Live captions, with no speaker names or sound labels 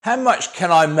How much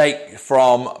can I make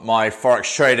from my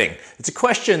Forex trading? It's a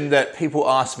question that people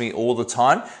ask me all the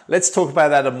time. Let's talk about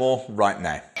that and more right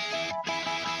now.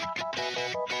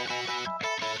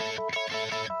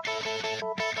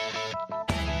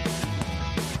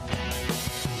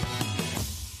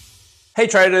 Hey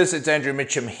traders, it's Andrew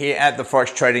Mitchum here at the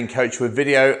Forex Trading Coach with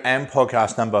video and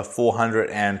podcast number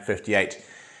 458.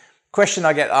 Question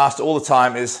I get asked all the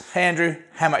time is, hey Andrew,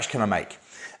 how much can I make?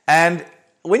 And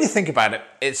when you think about it,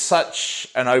 it's such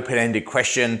an open-ended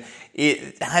question.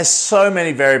 It has so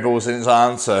many variables in its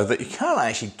answer that you can't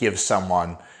actually give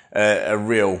someone a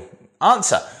real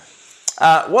answer.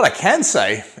 What I can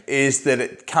say is that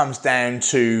it comes down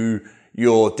to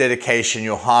your dedication,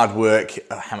 your hard work,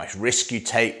 how much risk you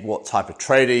take, what type of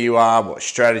trader you are, what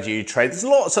strategy you trade. There's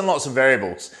lots and lots of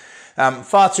variables.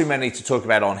 Far too many to talk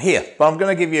about on here, but I'm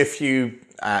going to give you a few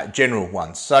general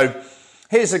ones. So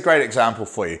here's a great example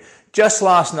for you. Just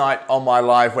last night on my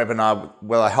live webinar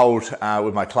where I hold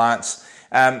with my clients,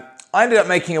 I ended up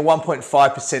making a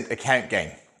 1.5% account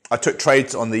gain. I took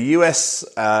trades on the US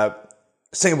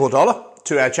Singapore dollar,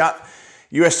 2-hour chart,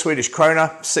 US Swedish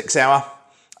krona,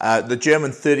 6-hour, the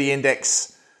German 30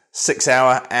 index,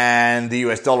 6-hour, and the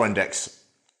US dollar index,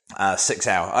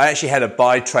 6-hour. I actually had a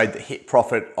buy trade that hit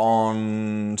profit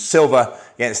on silver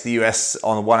against the US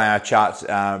on the 1-hour chart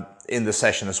in the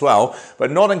session as well,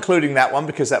 but not including that one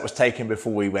because that was taken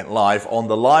before we went live. On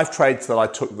the live trades that I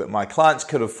took that my clients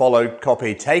could have followed,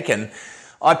 copied, taken,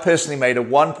 I personally made a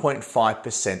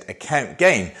 1.5% account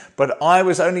gain, but I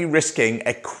was only risking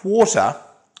a quarter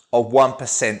of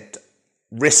 1%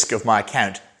 risk of my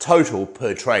account total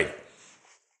per trade.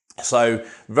 So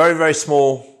very, very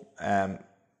small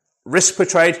risk per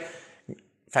trade,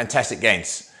 fantastic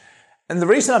gains. And the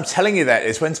reason I'm telling you that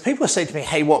is when people say to me,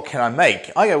 hey, what can I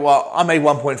make? I go, well, I made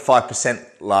 1.5%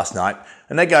 last night.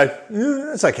 And they go,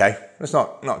 that's okay. It's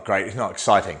not great. It's not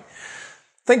exciting.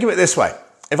 Think of it this way.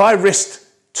 If I risked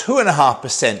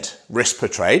 2.5% risk per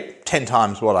trade, 10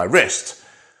 times what I risked,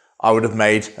 I would have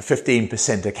made a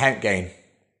 15% account gain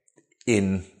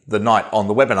in the night on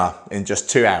the webinar in just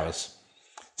 2 hours.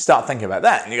 Start thinking about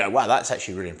that and you go, wow, that's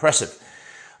actually really impressive.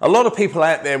 A lot of people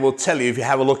out there will tell you, if you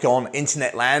have a look on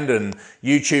internet land and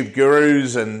YouTube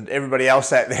gurus and everybody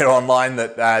else out there online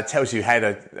that tells you how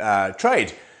to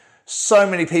trade, so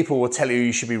many people will tell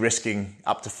you should be risking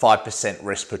up to 5%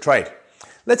 risk per trade.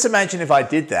 Let's imagine if I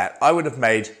did that, I would have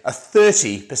made a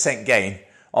 30% gain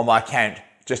on my account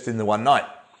just in the one night.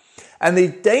 And the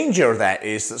danger of that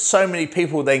is that so many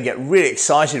people then get really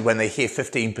excited when they hear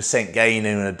 15% gain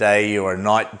in a day or a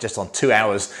night just on 2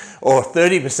 hours or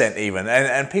 30% even.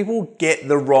 And people get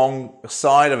the wrong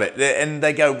side of it. And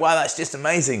they go, wow, that's just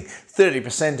amazing.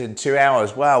 30% in 2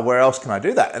 hours. Wow, where else can I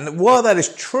do that? And while that is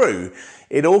true,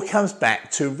 it all comes back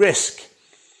to risk.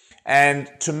 And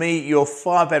to me, you're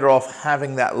far better off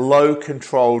having that low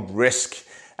controlled risk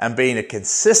and being a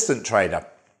consistent trader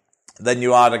than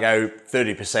you are to go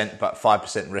 30% but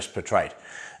 5% risk per trade.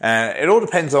 It all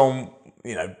depends on,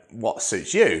 what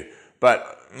suits you.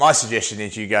 But my suggestion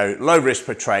is you go low risk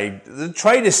per trade. The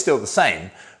trade is still the same,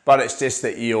 but it's just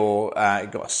that you're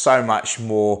got so much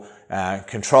more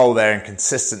control there, and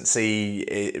consistency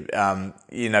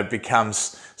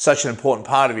becomes such an important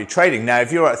part of your trading. Now,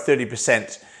 if you're at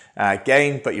 30%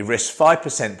 gain, but you risk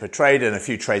 5% per trade and a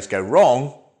few trades go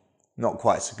wrong, not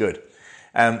quite so good.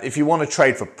 If you want to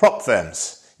trade for prop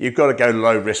firms, you've got to go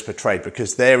low risk per trade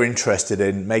because they're interested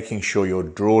in making sure your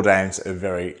drawdowns are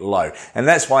very low. And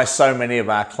that's why so many of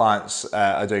our clients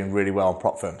are doing really well on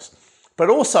prop firms. But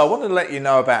also, I wanted to let you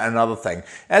know about another thing.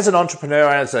 As an entrepreneur,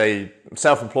 as a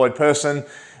self-employed person,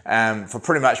 for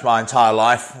pretty much my entire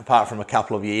life, apart from a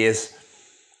couple of years,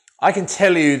 I can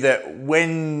tell you that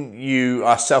when you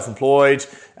are self-employed,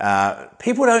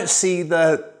 people don't see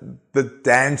the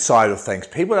downside of things.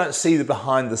 People don't see the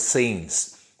behind the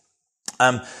scenes.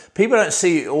 People don't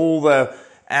see all the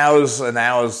hours and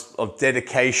hours of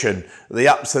dedication, the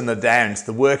ups and the downs,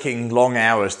 the working long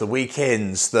hours, the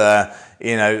weekends, the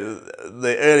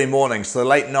early mornings, the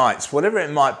late nights, whatever it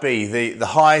might be, the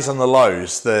highs and the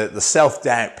lows, the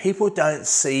self-doubt. People don't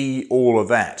see all of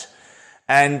that.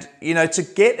 And, to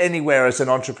get anywhere as an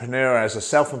entrepreneur, as a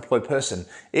self-employed person,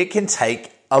 it can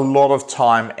take a lot of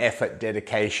time, effort,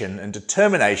 dedication, and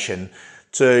determination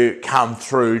to come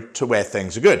through to where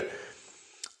things are good.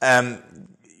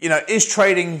 Is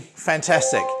trading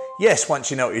fantastic? Yes,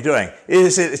 once you know what you're doing.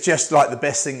 Is it just like the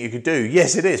best thing you could do?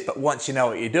 Yes, it is, but once you know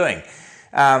what you're doing.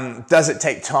 Does it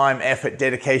take time, effort,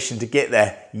 dedication to get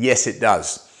there? Yes, it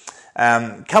does.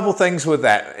 Couple things with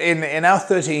that. In our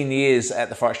 13 years at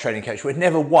the Forex Trading Coach, we've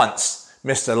never once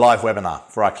missed a live webinar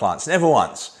for our clients. Never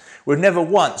once. We've never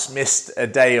once missed a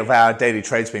day of our daily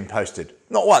trades being posted.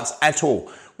 Not once at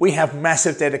all. We have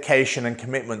massive dedication and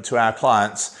commitment to our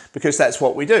clients because that's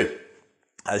what we do.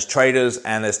 As traders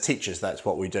and as teachers, that's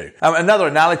what we do. Another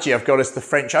analogy I've got is the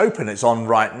French Open. It's on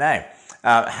right now.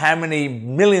 How many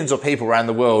millions of people around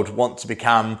the world want to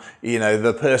become,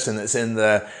 the person that's in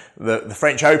the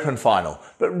French Open final?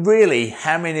 But really,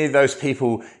 how many of those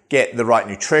people get the right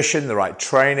nutrition, the right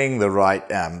training, the right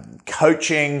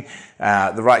coaching,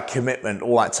 the right commitment,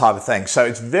 all that type of thing? So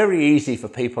it's very easy for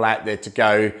people out there to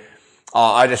go,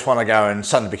 I just want to go and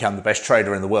suddenly become the best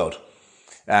trader in the world.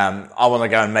 I want to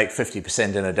go and make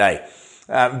 50% in a day.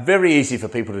 Very easy for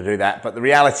people to do that, but the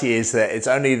reality is that it's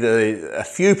only a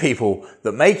few people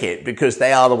that make it because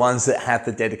they are the ones that have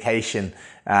the dedication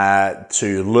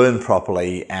to learn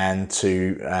properly and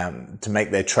to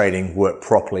make their trading work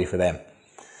properly for them.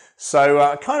 So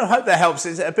I kind of hope that helps.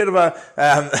 It's a bit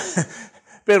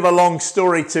of a long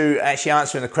story to actually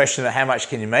answering the question of how much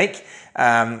can you make.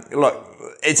 Look,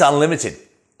 it's unlimited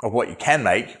of what you can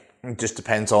make. It just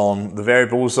depends on the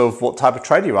variables of what type of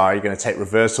trader you are. Are you going to take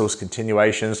reversals,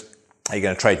 continuations? Are you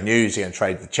going to trade news? Are you going to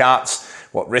trade the charts?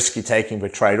 What risk you're taking per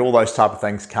trade? All those type of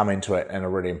things come into it and are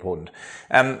really important.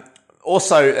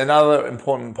 Also, another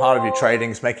important part of your trading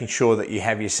is making sure that you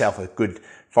have yourself a good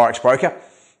Forex broker.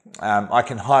 I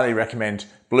can highly recommend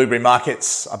Blueberry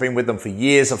Markets. I've been with them for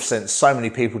years. I've sent so many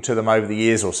people to them over the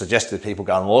years or suggested people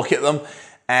go and look at them.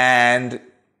 And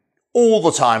all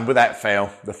the time, without fail,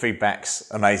 the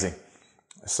feedback's amazing.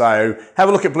 So have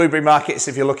a look at Blueberry Markets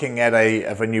if you're looking at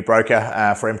a new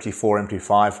broker for MT4,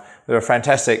 MT5. They're a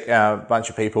fantastic bunch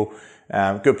of people,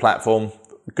 good platform,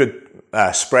 good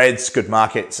spreads, good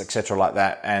markets, etc. like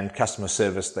that, and customer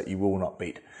service that you will not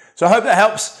beat. So I hope that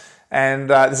helps. And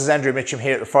this is Andrew Mitchum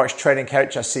here at the Forex Trading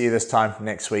Coach. I'll see you this time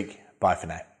next week. Bye for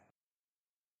now.